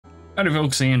Howdy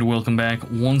folks, and welcome back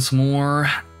once more.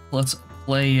 Let's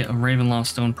play Ravenloft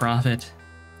Stone Prophet.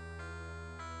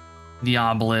 The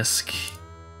Obelisk. I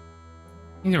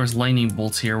think there was lightning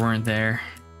bolts here, weren't there?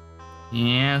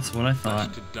 Yeah, that's what I thought.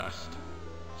 Dust to dust,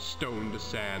 stone to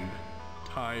sand,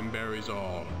 time buries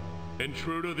all.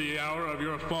 Intruder, the hour of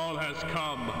your fall has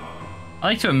come. I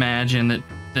like to imagine that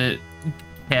the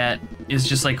cat is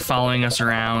just like following us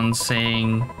around,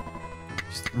 saying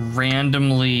just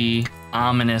randomly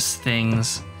ominous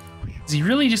things. He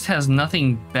really just has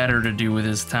nothing better to do with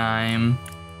his time.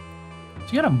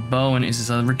 So you got a bow, and is this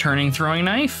a returning throwing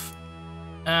knife?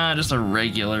 Just a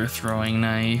regular throwing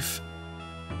knife.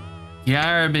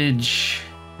 Garbage.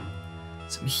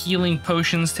 Some healing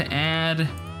potions to add.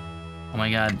 Oh my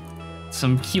god.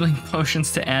 Some healing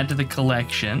potions to add to the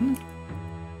collection.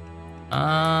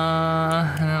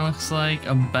 That looks like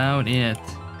about it.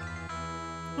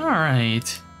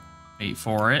 Alright. Wait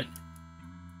for it.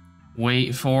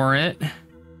 Wait for it.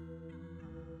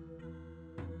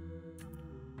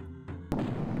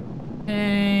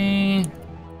 Okay.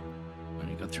 I'm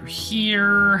gonna go through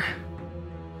here.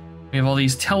 We have all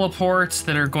these teleports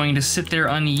that are going to sit there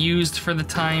unused for the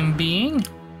time being.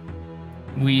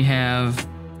 We have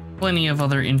plenty of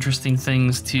other interesting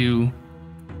things to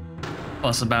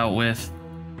fuss about with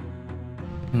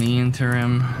in the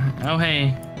interim. Oh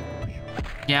hey.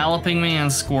 Galloping man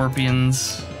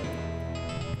scorpions.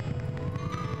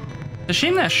 It's a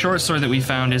shame that short sword that we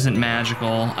found isn't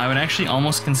magical. I would actually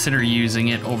almost consider using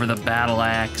it over the battle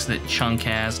axe that Chunk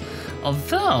has.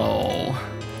 Although...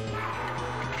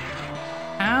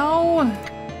 how?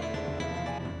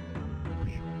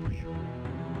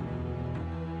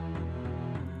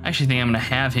 I actually think I'm gonna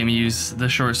have him use the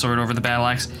short sword over the battle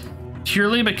axe.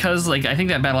 Purely because, like, I think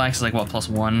that battle axe is like, what,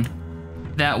 +1?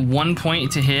 That 1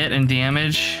 point to hit and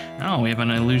damage. Oh, we have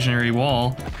an illusionary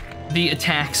wall. The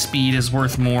attack speed is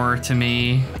worth more to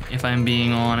me, if I'm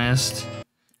being honest.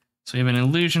 So we have an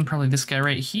illusion, probably this guy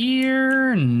right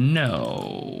here.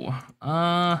 No.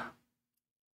 Alright.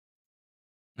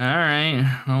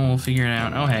 Well, we'll figure it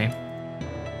out. Oh, hey.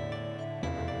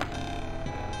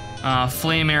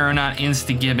 Flame arrow not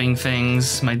insta-gibbing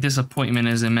things. My disappointment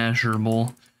is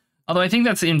immeasurable. Although I think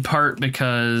that's in part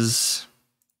because...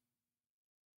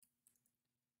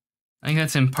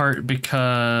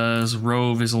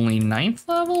 Rove is only 9th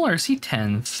level, or is he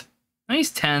 10th? No,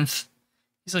 he's 10th.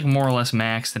 He's like more or less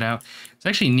maxed it out. It's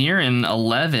actually near an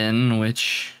 11,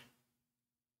 which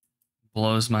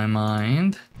blows my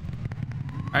mind.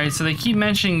 Alright, so they keep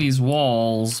mentioning these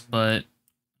walls, but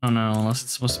I don't know, unless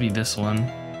it's supposed to be this one,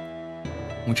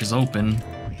 which is open.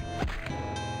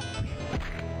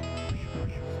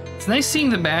 It's nice seeing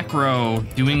the back row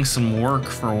doing some work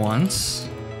for once.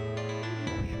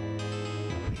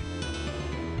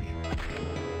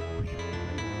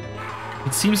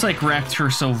 It seems like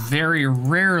Raptor so very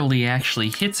rarely actually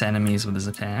hits enemies with his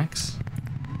attacks.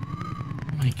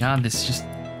 Oh my god, this just...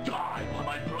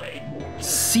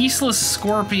 ceaseless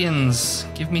scorpions!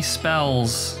 Give me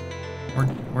spells.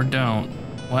 Or don't.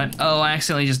 What? Oh, I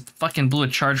accidentally just fucking blew a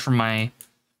charge from my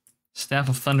Staff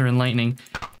of Thunder and Lightning.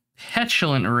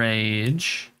 Petulant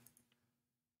Rage.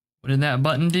 What did that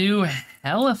button do?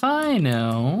 Hell if I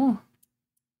know.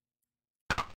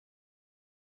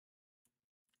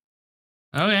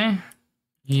 Okay.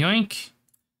 Yoink.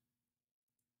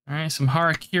 Alright, some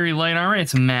Har'Akir light armor.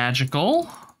 It's magical.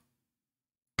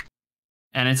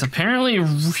 And it's apparently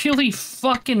really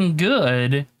fucking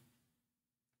good.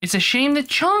 It's a shame that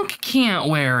Chunk can't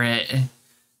wear it.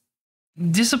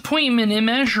 Disappointment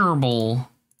immeasurable.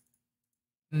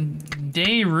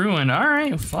 Day ruined.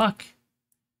 Alright, fuck.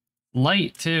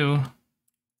 Light, too.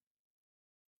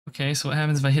 Okay, so what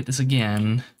happens if I hit this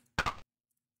again?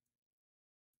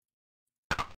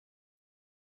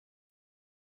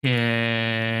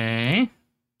 Okay.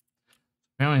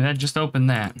 Apparently that just opened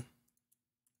that.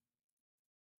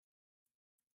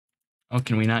 Oh,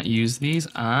 can we not use these?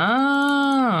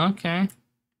 Ah, okay.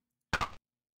 Can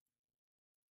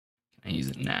I use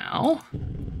it now?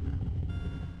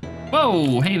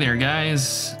 Whoa, hey there,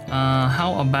 guys.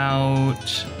 How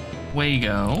about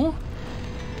Wago?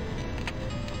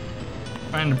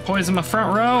 Trying to poison my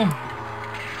front row?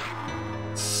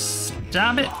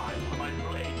 Stop it.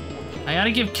 I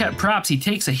gotta give Ket props. He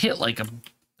takes a hit like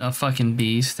a fucking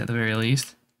beast, at the very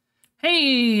least.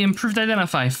 Hey, improved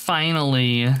identify,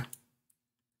 finally.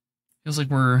 Feels like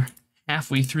we're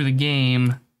halfway through the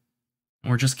game.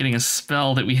 And we're just getting a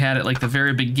spell that we had at like the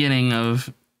very beginning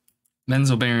of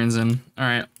Menzoberranzan.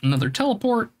 Alright, another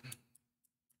teleport.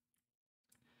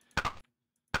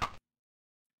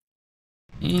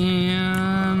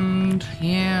 And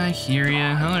yeah, hear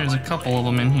ya. Oh, there's a couple of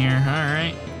them in here.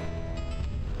 Alright.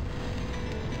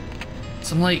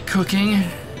 Some light cooking.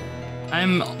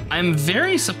 I'm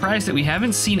very surprised that we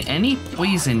haven't seen any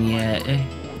poison yet.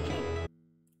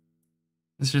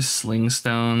 It's just sling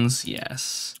stones,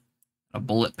 yes. A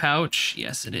bullet pouch,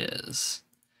 yes it is.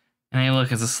 And hey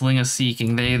look, it's a sling of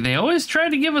seeking. They always try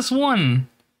to give us one.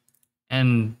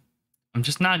 And I'm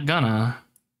just not gonna.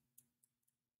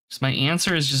 Just my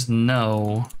answer is just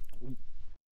no.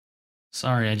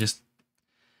 Sorry, I just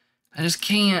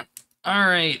can't.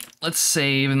 Alright, let's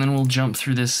save, and then we'll jump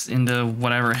through this into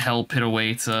whatever hell pit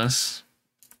awaits us.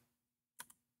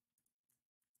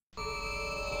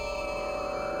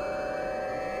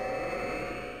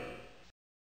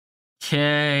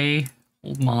 Okay,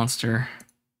 old monster.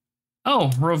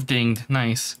 Oh, Rove dinged,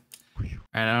 nice. Alright,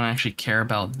 I don't actually care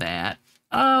about that.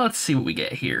 Let's see what we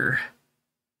get here.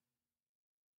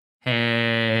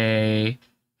 Hey,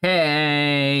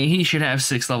 he should have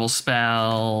 6th level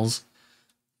spells.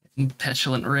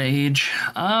 Petulant Rage.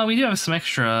 We do have some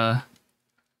extra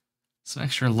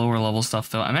lower level stuff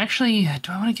though. I'm actually,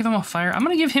 do I want to give him a fire? I'm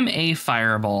gonna give him a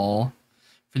fireball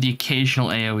for the occasional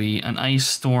AoE, an ice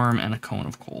storm, and a cone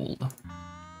of cold.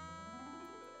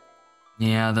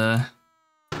 Yeah, the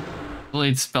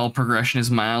blade spell progression is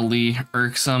mildly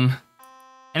irksome.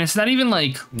 And it's not even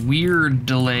like weird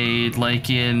delayed like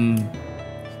in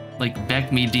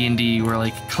Beck Me D&D where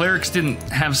like clerics didn't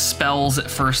have spells at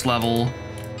 1st level.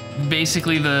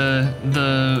 Basically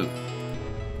the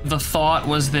thought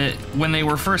was that when they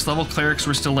were 1st level, clerics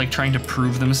were still like trying to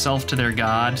prove themselves to their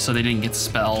god, so they didn't get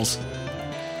spells.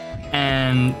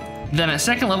 And then at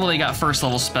 2nd level they got 1st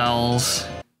level spells.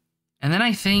 And then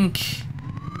I think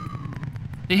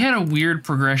they had a weird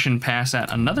progression past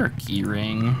that. Another key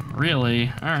ring, really?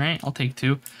 All right, I'll take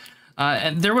 2.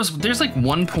 And there's like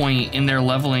one point in their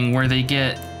leveling where they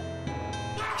get,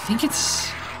 I think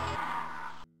it's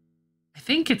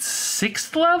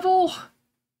 6th level?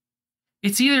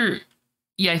 It's either,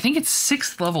 yeah, I think it's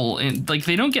 6th level. And like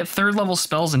they don't get 3rd level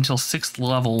spells until 6th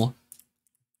level.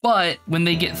 But when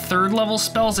they get 3rd level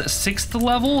spells at 6th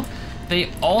level, they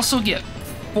also get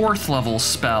 4th level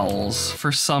spells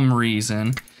for some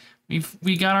reason.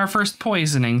 We got our first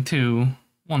poisoning too.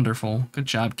 Wonderful. Good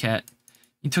job, Cat.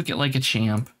 You took it like a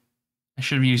champ. I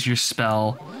should have used your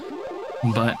spell,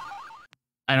 but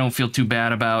I don't feel too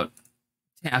bad about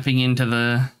tapping into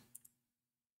the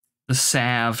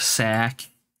salve sack.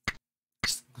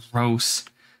 Just gross.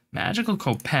 Magical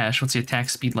Kopesh. What's the attack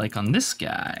speed like on this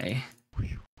guy?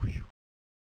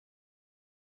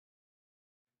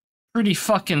 Pretty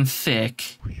fucking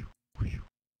thick.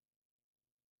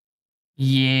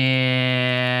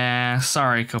 Yeah,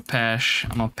 sorry, Kopesh.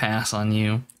 I'm gonna pass on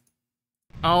you.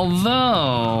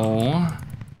 Although,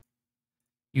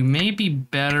 you may be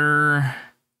better.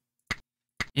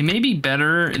 It may be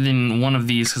better than one of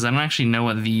these because I don't actually know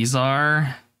what these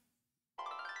are.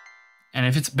 And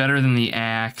if it's better than the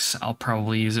axe, I'll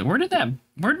probably use it. Where'd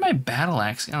my battle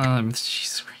axe?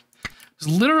 Jeez. I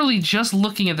was literally just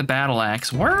looking at the battle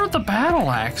axe. Where'd the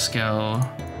battle axe go?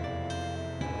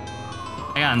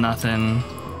 I got nothing.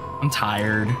 I'm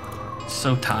tired.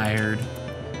 So tired.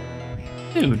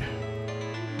 Dude.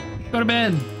 Go to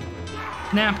bed.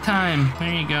 Nap time.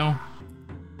 There you go.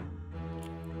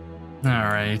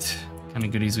 Alright. Kind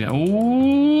of goodies we got.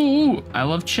 Ooh! I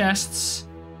love chests.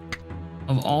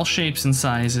 Of all shapes and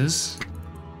sizes.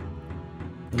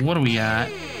 What do we got?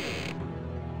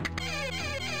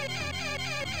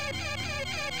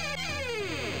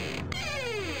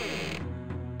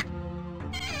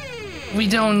 We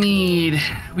don't need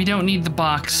the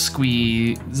box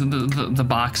squeeze, the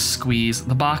box squeeze,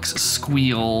 the box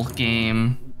squeal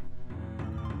game.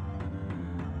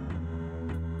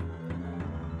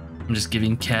 I'm just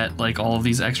giving Ket like all of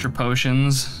these extra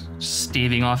potions, just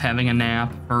staving off having a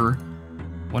nap for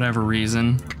whatever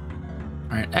reason.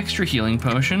 All right, extra healing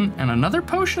potion and another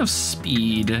potion of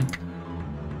speed.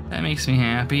 That makes me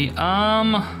happy.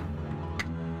 And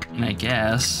I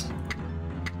guess.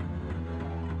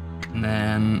 And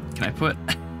then, can I put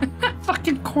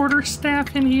fucking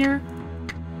quarterstaff in here?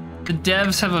 The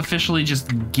devs have officially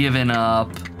just given up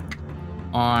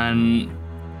on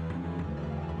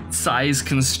size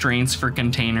constraints for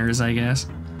containers, I guess.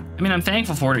 I mean, I'm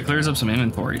thankful for it. It clears up some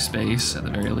inventory space, at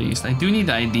the very least. I do need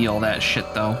to ID all that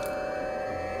shit, though.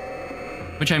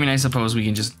 Which, I mean, I suppose we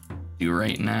can just do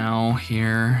right now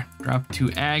here. Drop 2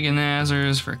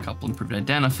 agonizers for a couple improved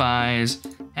identifies.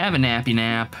 Have a nappy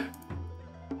nap.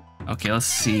 Okay, let's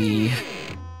see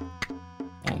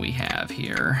what we have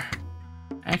here.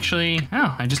 Actually,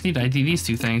 oh, I just need to ID these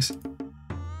 2 things.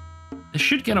 This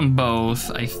should get them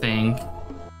both, I think.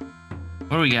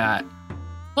 What do we got?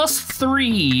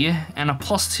 +3 and a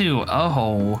 +2.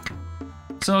 Oh.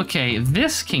 So, okay,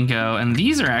 this can go, and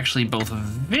these are actually both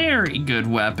very good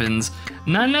weapons.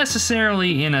 Not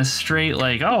necessarily in a straight,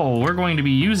 like, oh, we're going to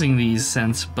be using these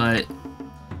sense, but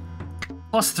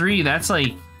 +3, that's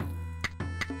like,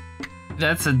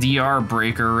 that's a DR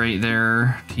breaker right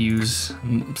there, to use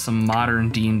some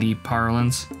modern D&D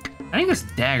parlance. I think this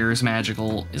dagger is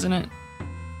magical, isn't it?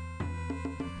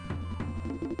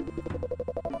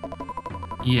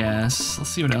 Yes, let's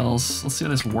see what else. Let's see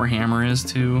what this Warhammer is,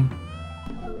 too.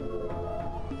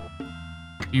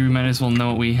 You might as well know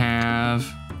what we have.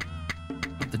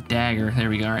 The dagger,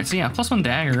 there we go. All right, so yeah, +1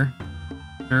 dagger.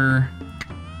 Sure.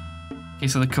 Okay,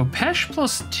 so the Kopesh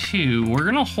 +2, we're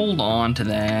gonna hold on to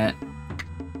that.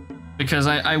 Because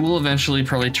I will eventually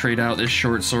probably trade out this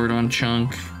short sword on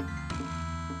Chunk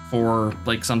for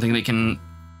like something that can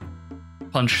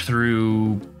punch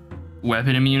through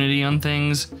weapon immunity on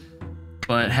things.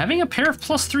 But having a pair of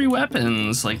 +3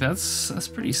 weapons, like that's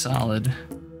pretty solid.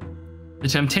 The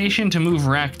temptation to move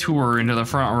Raktur into the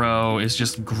front row is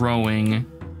just growing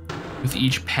with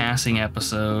each passing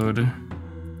episode.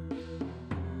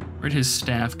 Where'd his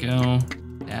staff go?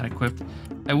 That equipped.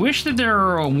 I wish that there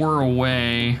were a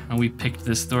way, and we picked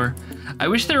this door. I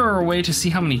wish there were a way to see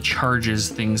how many charges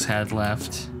things had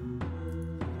left.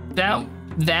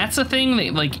 That's a thing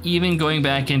that, like, even going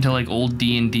back into like old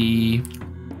D&D,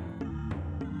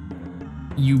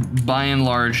 you by and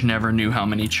large never knew how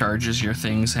many charges your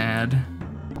things had.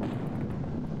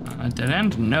 Dead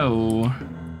end? No.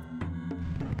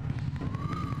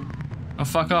 Oh,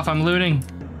 fuck off, I'm looting.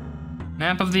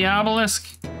 Map of the Obelisk?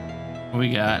 What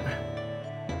we got?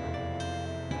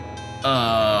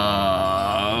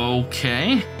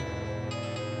 Okay.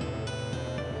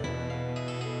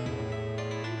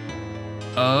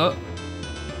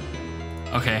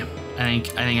 Okay. I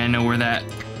think I know where that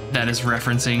is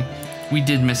referencing. We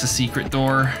did miss a secret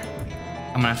door.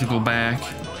 I'm gonna have to go back.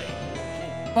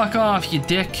 Fuck off, you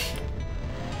dick.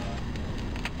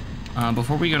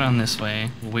 Before we go down this way,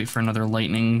 we'll wait for another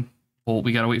lightning bolt.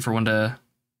 We gotta wait for one to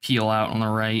peel out on the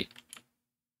right.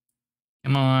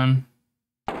 Come on.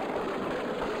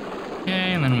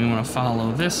 Okay, and then we want to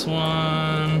follow this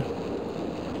one.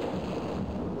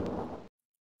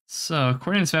 So,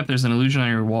 according to this map, there's an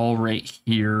illusionary wall right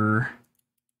here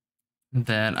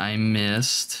that I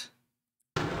missed.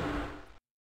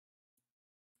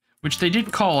 Which they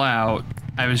did call out.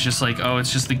 I was just like, oh,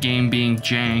 it's just the game being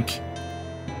jank.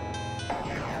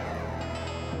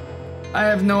 I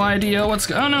have no idea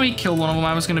what's oh no, he killed one of them.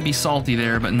 I was gonna be salty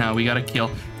there, but no, we gotta kill.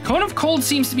 Cone of Cold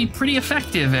seems to be pretty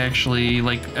effective, actually,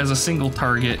 like, as a single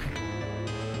target.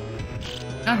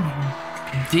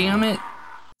 God damn it,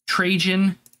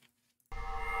 Trajan.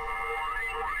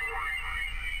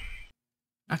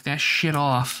 Knock that shit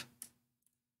off.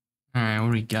 Alright, what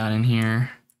do we got in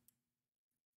here?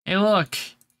 Hey, look.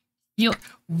 Heal.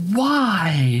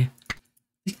 Why?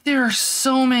 Like, there are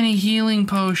so many healing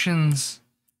potions.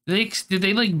 Did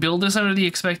they like build this under the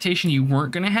expectation you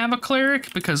weren't gonna have a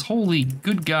cleric? Because holy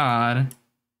good god.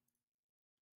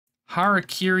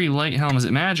 Har'Akir light helm, is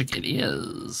it magic? It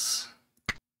is.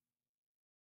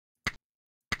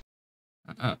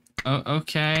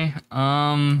 Okay.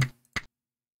 Alright,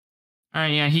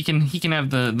 yeah, he can have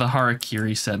the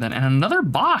Har'Akir set then. And another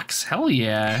box, hell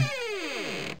yeah.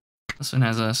 This one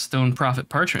has a stone prophet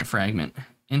parchment fragment.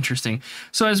 Interesting.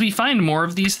 So as we find more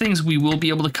of these things, we will be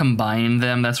able to combine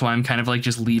them. That's why I'm kind of like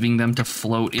just leaving them to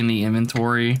float in the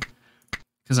inventory,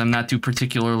 because I'm not too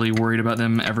particularly worried about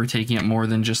them ever taking up more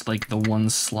than just like the one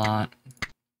slot.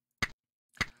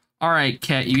 All right,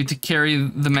 Cat, you get to carry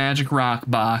the magic rock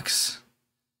box.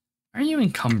 Are you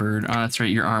encumbered? Oh, that's right,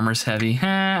 your armor's heavy.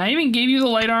 I even gave you the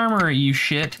light armor, you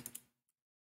shit.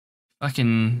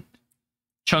 Fucking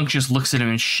Chunk just looks at him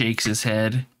and shakes his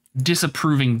head.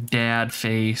 Disapproving dad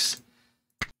face.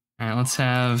 All right, let's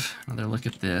have another look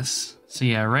at this. So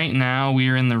yeah, right now we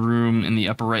are in the room in the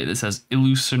upper right that says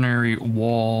illusionary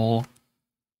wall.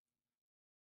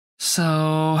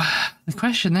 So the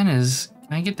question then is,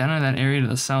 can I get down to that area to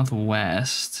the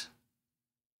southwest?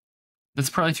 That's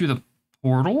probably through the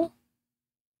portal?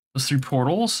 Those three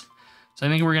portals? So I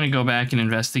think we're gonna go back and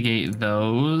investigate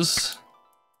those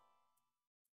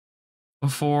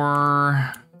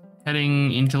before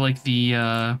heading into like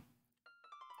the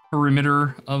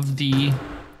perimeter of the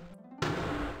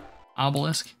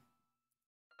obelisk.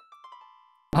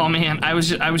 Oh man, I was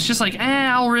just like,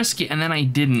 I'll risk it, and then I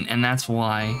didn't, and that's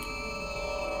why.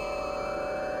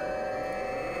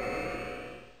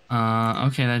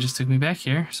 Okay, that just took me back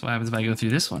here. So what happens if I go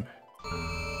through this one?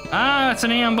 Ah, it's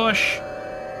an ambush.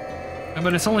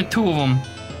 But it's only two of them.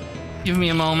 Give me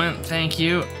a moment. Thank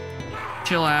you.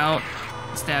 Chill out.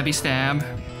 Stabby stab.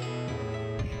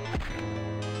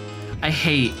 I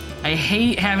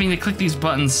hate having to click these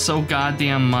buttons so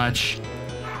goddamn much.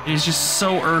 It is just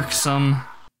so irksome.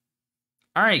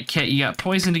 Alright, Ket, you got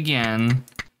poisoned again.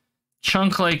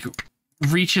 Chunk, like,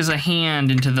 reaches a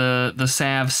hand into the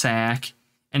salve sack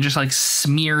and just, like,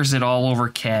 smears it all over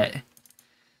Ket.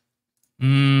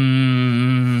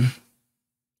 I'm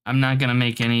not gonna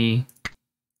make any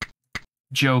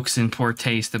jokes in poor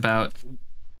taste about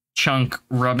Chunk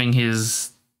rubbing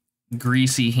his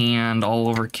greasy hand all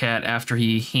over Ket after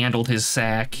he handled his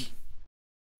sack.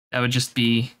 That would just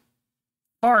be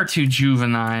far too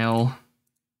juvenile.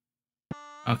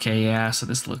 Okay, yeah, so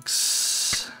this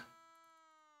looks...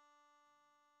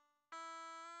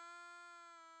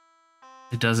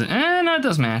 It doesn't... no, it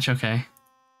does match, okay.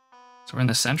 So we're in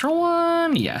the central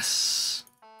one? Yes.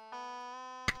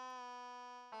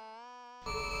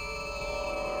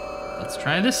 Let's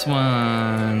try this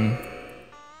one.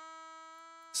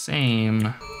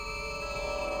 Same.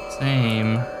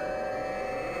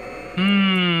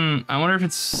 I wonder if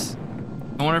it's...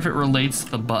 I wonder if it relates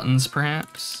to the buttons,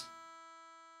 perhaps?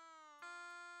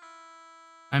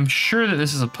 I'm sure that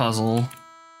this is a puzzle.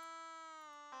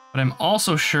 But I'm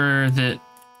also sure that...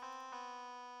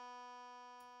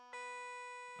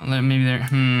 maybe there...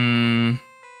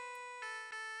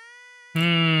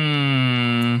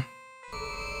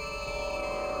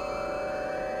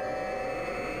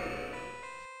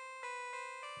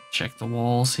 Check the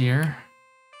walls here.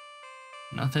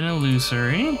 Nothing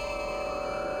illusory. So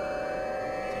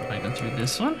if I go through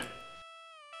this one.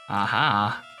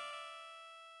 Aha.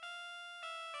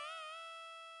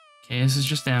 Okay, this is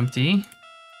just empty.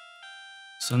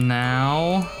 So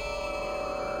now...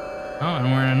 Oh,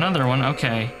 and we're in another one.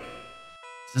 Okay.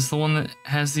 Is this the one that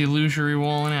has the illusory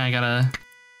wall in it? I gotta...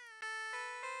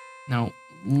 No.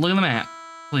 Look at the map.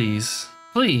 Please.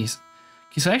 Please.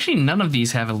 Okay, so actually none of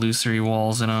these have illusory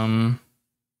walls in them.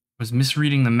 I was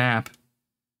misreading the map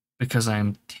because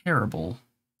I'm terrible.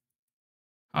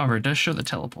 However, it does show the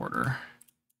teleporter.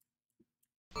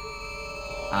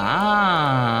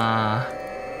 Ah!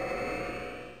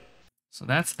 So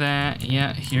that's that.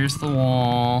 Yeah, here's the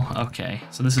wall. Okay,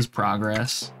 so this is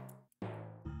progress.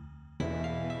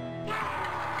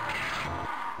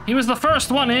 He was the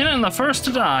first one in and the first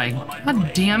to die.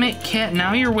 God damn it, Ket.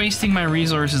 Now you're wasting my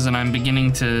resources and I'm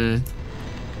beginning to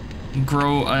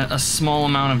grow a small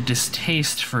amount of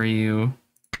distaste for you.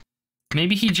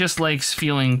 Maybe he just likes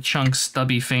feeling Chunk's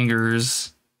stubby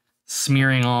fingers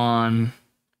smearing on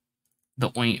the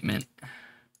ointment.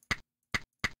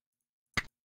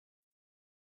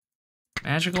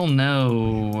 Magical,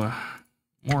 no.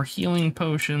 More healing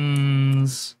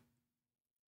potions.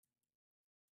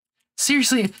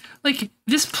 Seriously, like,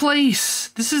 this place,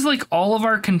 this is like all of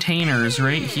our containers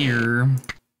right here.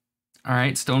 All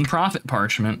right, stone prophet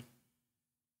parchment.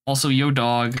 Also, yo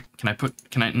dog,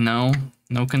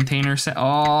 no container set.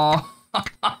 Oh,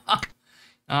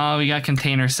 oh, we got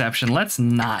containerception. Let's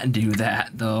not do that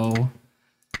though.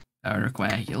 Powder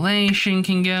coagulation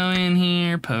can go in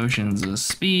here. Potions of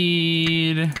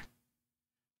speed.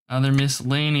 Other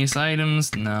miscellaneous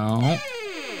items, no.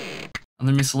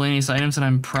 Other miscellaneous items that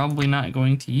I'm probably not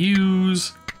going to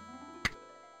use.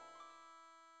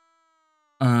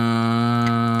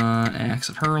 Axe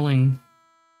of hurling.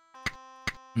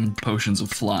 And potions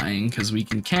of flying, because we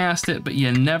can cast it, but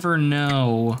you never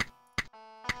know.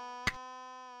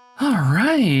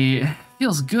 Alright.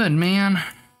 Feels good, man.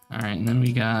 Alright, and then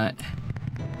we got...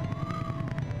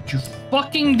 What you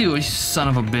fucking do, you son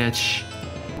of a bitch.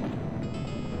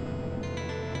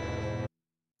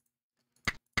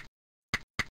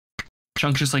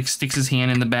 Chunk just like sticks his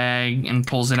hand in the bag and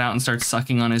pulls it out and starts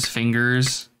sucking on his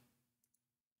fingers.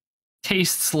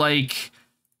 Tastes like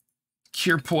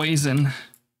cure poison.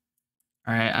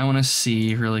 Alright, I want to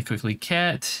see really quickly.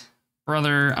 Ket,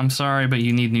 brother, I'm sorry, but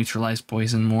you need neutralized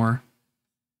poison more.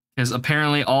 Because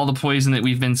apparently all the poison that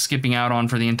we've been skipping out on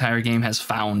for the entire game has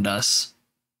found us.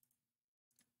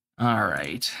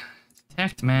 Alright.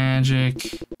 Detect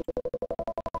magic.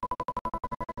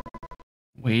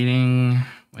 Waiting.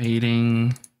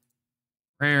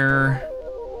 Rare.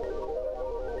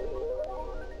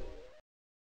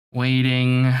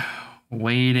 Waiting.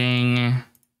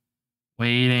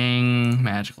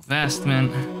 Magical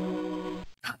vestment.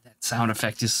 God, that sound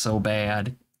effect is so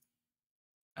bad.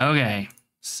 Okay.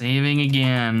 Saving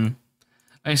again.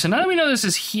 Okay, so now that we know this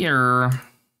is here, I'm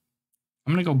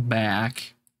gonna go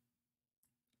back.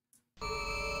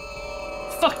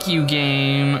 Fuck you,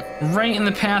 game. Right in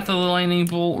the path of the lightning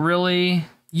bolt, really?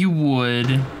 You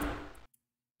would.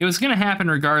 It was gonna happen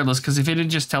regardless, because if it had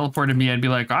just teleported me, I'd be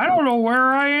like, I don't know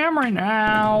where I am right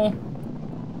now.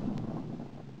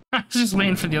 I was just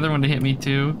waiting for the other one to hit me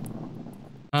too.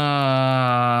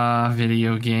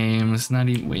 Video games. Not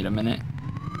even, wait a minute.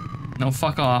 No,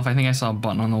 fuck off. I think I saw a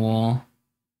button on the wall.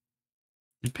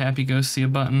 Did Pappy Ghost see a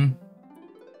button?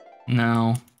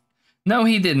 No. No,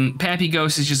 he didn't. Pappy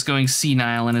Ghost is just going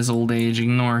senile in his old age.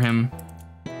 Ignore him.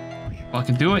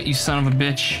 Fucking do it, you son of a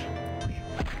bitch.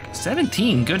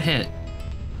 17, good hit.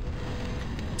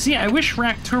 See, I wish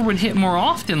Har'Akir would hit more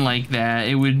often like that.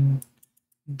 It would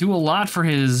do a lot for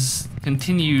his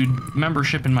continued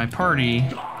membership in my party.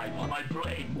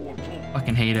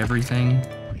 Fucking hate everything.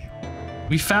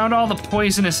 We found all the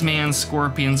poisonous man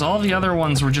scorpions. All the other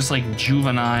ones were just like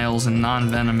juveniles and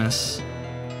non-venomous.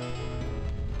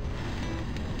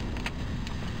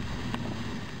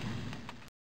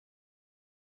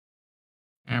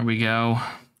 There we go.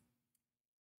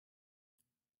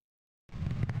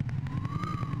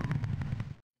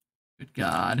 Good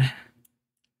God.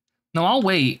 No, I'll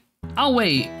wait. I'll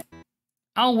wait.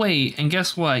 I'll wait. And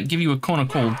guess what? Give you a cone of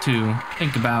cold, too.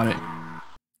 Think about it.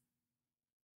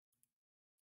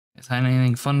 Is there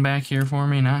anything fun back here for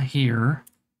me? Not here.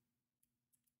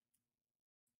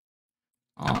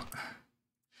 Oh.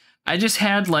 I just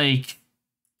had like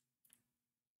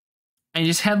a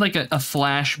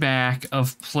flashback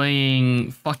of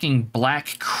playing fucking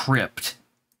Black Crypt.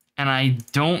 And I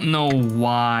don't know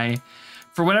why.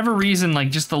 For whatever reason, like,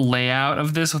 just the layout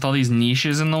of this with all these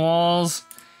niches in the walls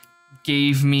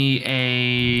gave me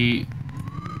a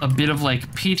bit of,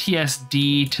 like,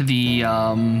 PTSD to the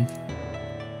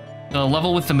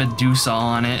level with the Medusa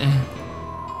on it.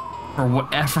 For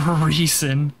whatever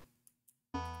reason.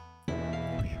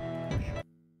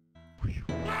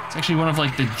 It's actually one of,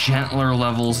 like, the gentler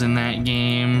levels in that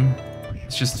game.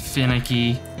 It's just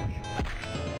finicky.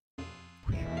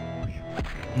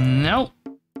 Nope.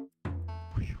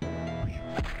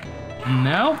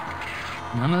 Nope.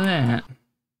 None of that.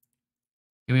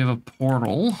 Here we have a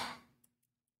portal.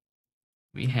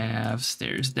 We have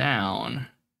stairs down.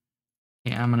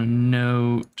 Okay, I'm gonna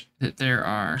note that there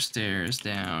are stairs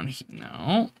down here.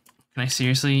 No. Can I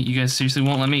seriously? You guys seriously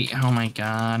won't let me? Oh my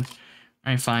God.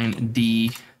 Alright, fine.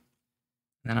 D.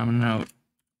 Then I'm gonna note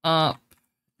up.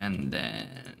 And then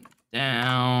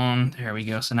down. There we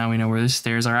go. So now we know where the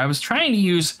stairs are. I was trying to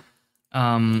use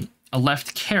a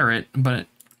left caret, but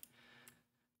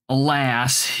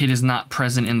alas, it is not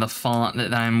present in the font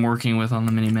that I'm working with on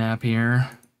the minimap here.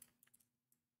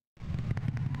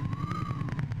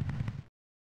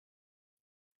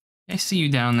 I see you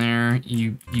down there,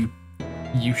 you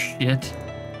shit.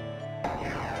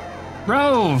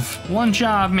 Rove, one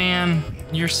job, man.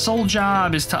 Your sole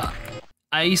job is to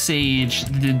Ice Age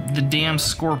the damn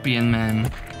scorpion men.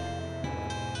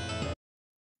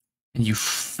 And you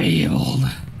failed.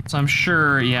 So I'm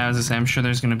sure, yeah, as I say, I'm sure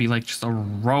there's gonna be like just a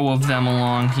row of them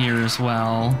along here as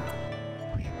well.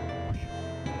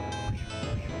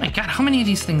 Oh my God, how many of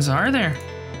these things are there?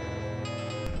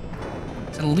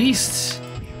 It's at least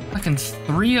fucking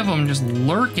 3 of them just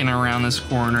lurking around this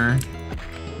corner.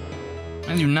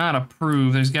 I do not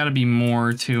approve. There's gotta be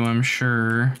more too, I'm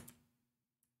sure.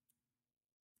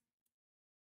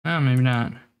 Oh, maybe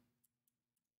not.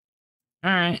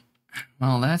 Alright.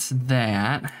 Well, that's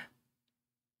that. I'm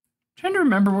trying to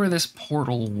remember where this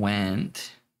portal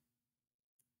went.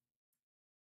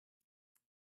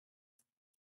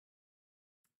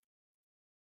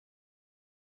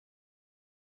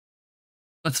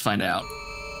 Let's find out.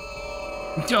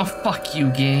 Oh, fuck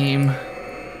you, game.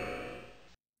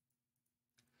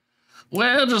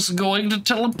 We're just going to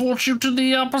teleport you to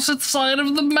the opposite side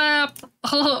of the map.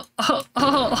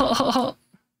 I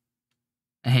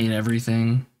hate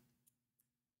everything.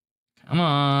 Come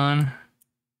on.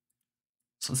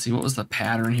 So let's see, what was the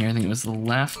pattern here? I think it was the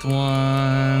left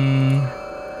one.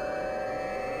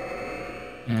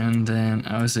 And then,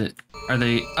 oh, is it, are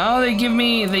they, oh, they give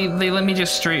me, they let me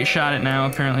just straight shot it now,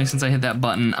 apparently, since I hit that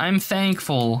button. I'm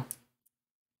thankful.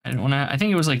 I didn't want to, I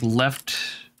think it was like left,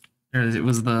 or it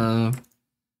was the,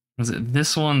 was it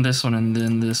this one, and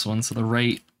then this one, so the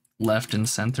right, left, and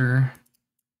center.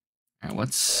 Alright,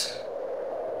 what's,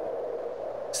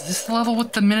 is this the level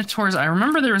with the Minotaurs? I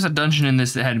remember there was a dungeon in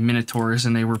this that had Minotaurs,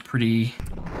 and they were pretty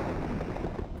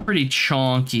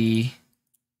chonky.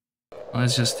 Well,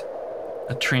 it's just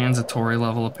a transitory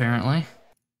level, apparently.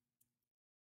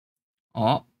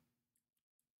 Oh.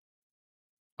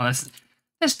 Oh,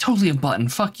 that's totally a button.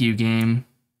 Fuck you, game.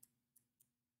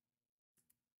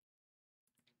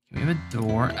 We have a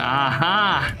door.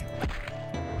 Aha!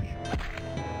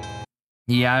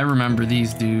 Yeah, I remember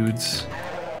these dudes.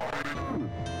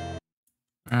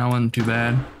 That wasn't too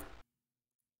bad.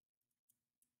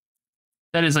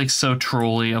 That is like so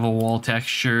trolly of a wall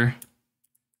texture.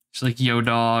 Just like yo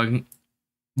dog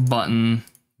button,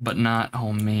 but not.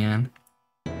 Oh man.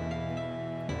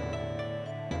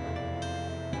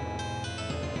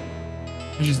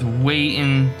 They're just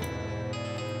waiting,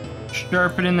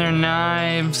 sharpening their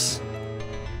knives.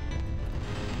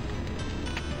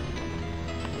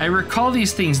 I recall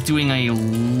these things doing a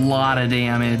lot of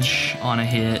damage on a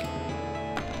hit.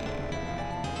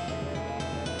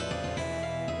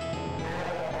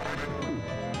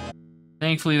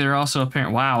 Thankfully, they're also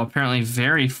apparently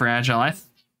very fragile. I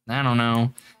don't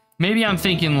know. Maybe I'm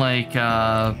thinking like,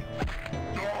 no,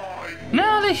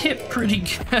 they hit pretty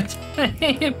good.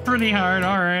 They hit pretty hard.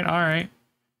 All right.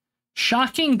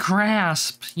 Shocking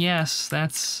grasp. Yes,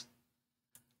 that's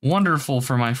wonderful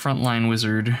for my frontline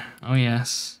wizard. Oh,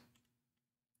 yes.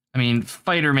 I mean,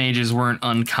 fighter mages weren't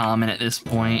uncommon at this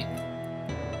point,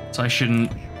 so I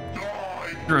shouldn't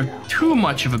throw too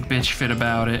much of a bitch fit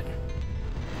about it.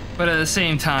 But at the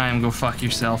same time, go fuck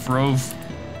yourself, Rove.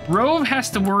 Rove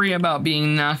has to worry about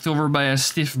being knocked over by a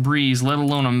stiff breeze, let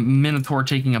alone a minotaur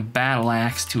taking a battle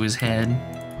axe to his head.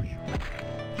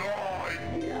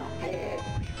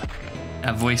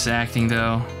 That voice acting,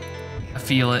 though. I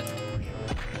feel it.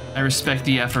 I respect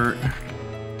the effort.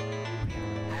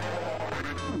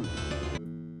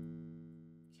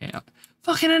 Okay,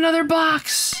 fucking another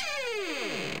box!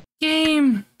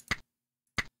 Game!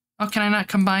 Oh, can I not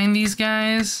combine these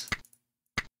guys?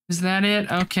 Is that it?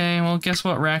 Okay, well, guess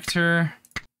what, Raktur?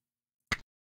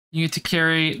 You get to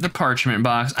carry the parchment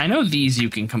box. I know these you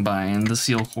can combine, the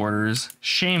seal quarters.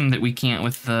 Shame that we can't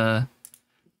with the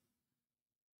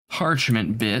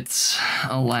parchment bits,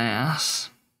 alas.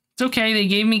 It's okay, they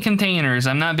gave me containers.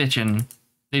 I'm not bitching.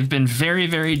 They've been very,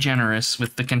 very generous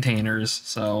with the containers,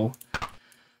 so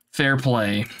fair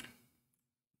play.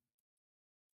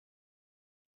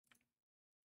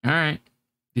 Alright.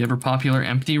 The ever popular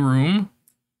empty room.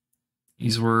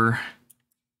 These were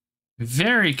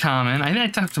very common. I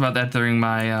talked about that during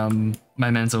my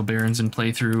my Menzo Berenson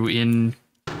playthrough in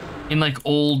like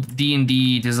old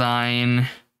D&D design.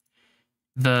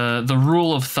 The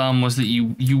rule of thumb was that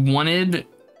you wanted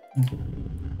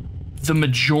the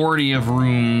majority of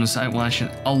rooms, a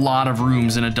lot of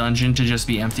rooms in a dungeon to just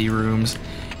be empty rooms.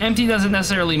 Empty doesn't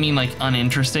necessarily mean like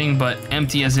uninteresting, but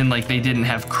empty as in like they didn't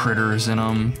have critters in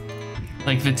them.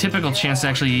 Like the typical chance to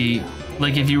actually,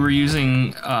 like if you were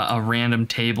using a random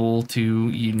table to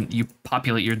you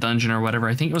populate your dungeon or whatever,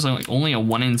 I think it was like only a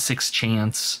 1 in 6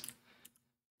 chance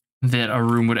that a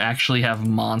room would actually have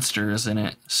monsters in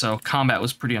it. So combat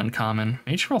was pretty uncommon.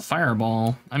 Mage roll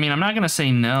fireball. I mean, I'm not gonna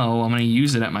say no. I'm gonna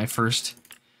use it at my first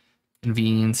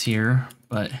convenience here,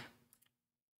 but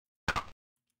I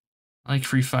like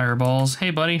free fireballs.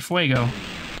 Hey buddy, fuego.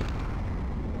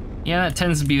 Yeah, that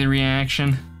tends to be the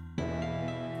reaction.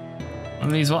 One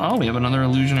of these, oh, we have another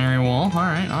illusionary wall. All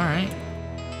right.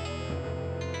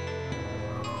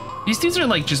 These dudes are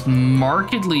like just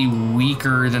markedly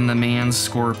weaker than the man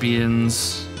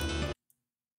scorpions.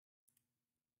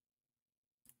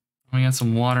 We got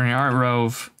some water in here. All right,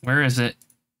 Rove, where is it?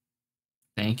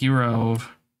 Thank you, Rove.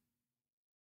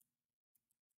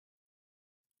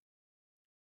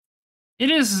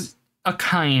 It is a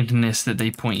kindness that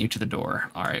they point you to the door.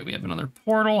 All right, we have another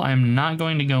portal. I'm not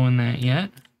going to go in that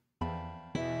yet.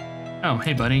 Oh,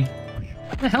 hey, buddy.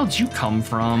 Where the hell did you come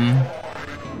from?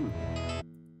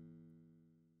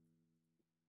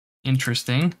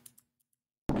 Interesting.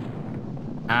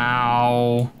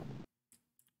 Ow.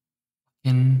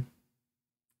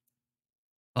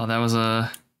 Oh, that was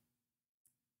a...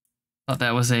 Thought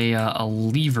that was a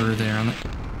lever there on the...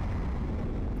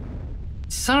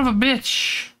 Son of a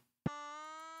bitch!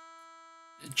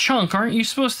 Chunk, aren't you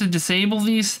supposed to disable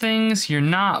these things? You're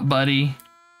not, buddy.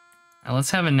 Now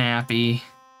let's have a nappy.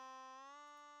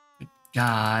 Good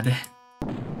God.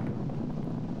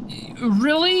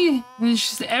 Really? It's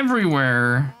just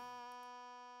everywhere.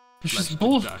 It's just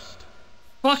bull.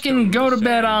 Fucking go to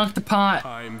bed, Anhktepot.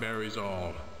 Time buries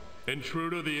all.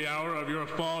 Intruder, the hour of your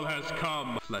fall has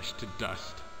come. Flesh to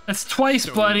dust. That's twice,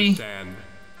 buddy. Sand.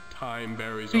 Time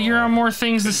buries Figure out more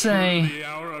things to say. The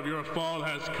hour of your fall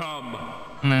has come.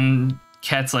 And then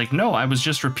Cat's like, no, I was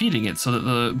just repeating it so that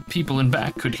the people in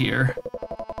back could hear.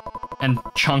 And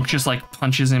Chunk just like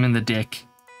punches him in the dick.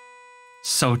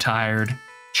 So tired.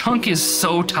 Chunk is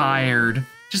so tired.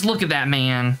 Just look at that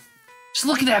man. Just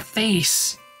look at that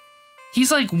face.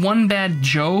 He's like one bad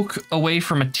joke away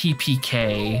from a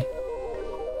TPK.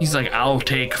 He's like, I'll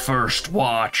take first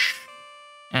watch.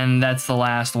 And that's the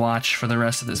last watch for the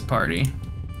rest of this party.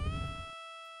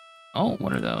 Oh,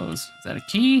 what are those? Is that a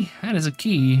key? That is a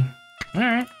key.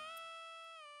 Alright.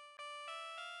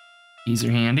 Keys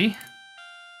are handy.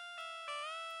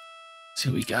 See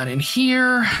what we got in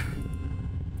here.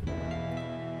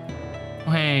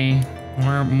 Oh, hey,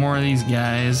 more of these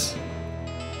guys.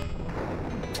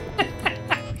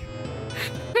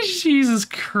 Jesus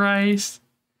Christ.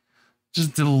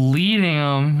 Just deleting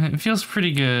them. It feels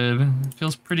pretty good. It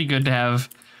feels pretty good to have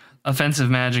offensive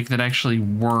magic that actually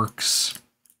works.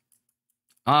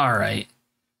 Alright.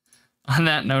 On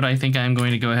that note, I think I'm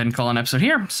going to go ahead and call an episode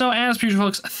here. So as per usual,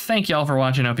 folks, thank you all for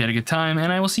watching. I hope you had a good time,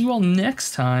 and I will see you all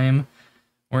next time.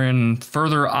 We're in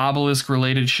further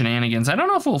Obelisk-related shenanigans. I don't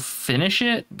know if we'll finish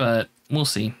it, but we'll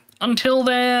see. Until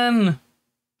then!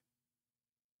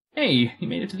 Hey, you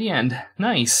made it to the end.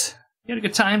 Nice. You had a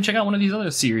good time? Check out one of these other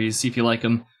series, see if you like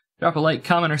them. Drop a like,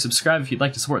 comment, or subscribe if you'd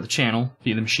like to support the channel,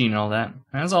 feed the machine and all that.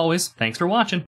 As always, thanks for watching.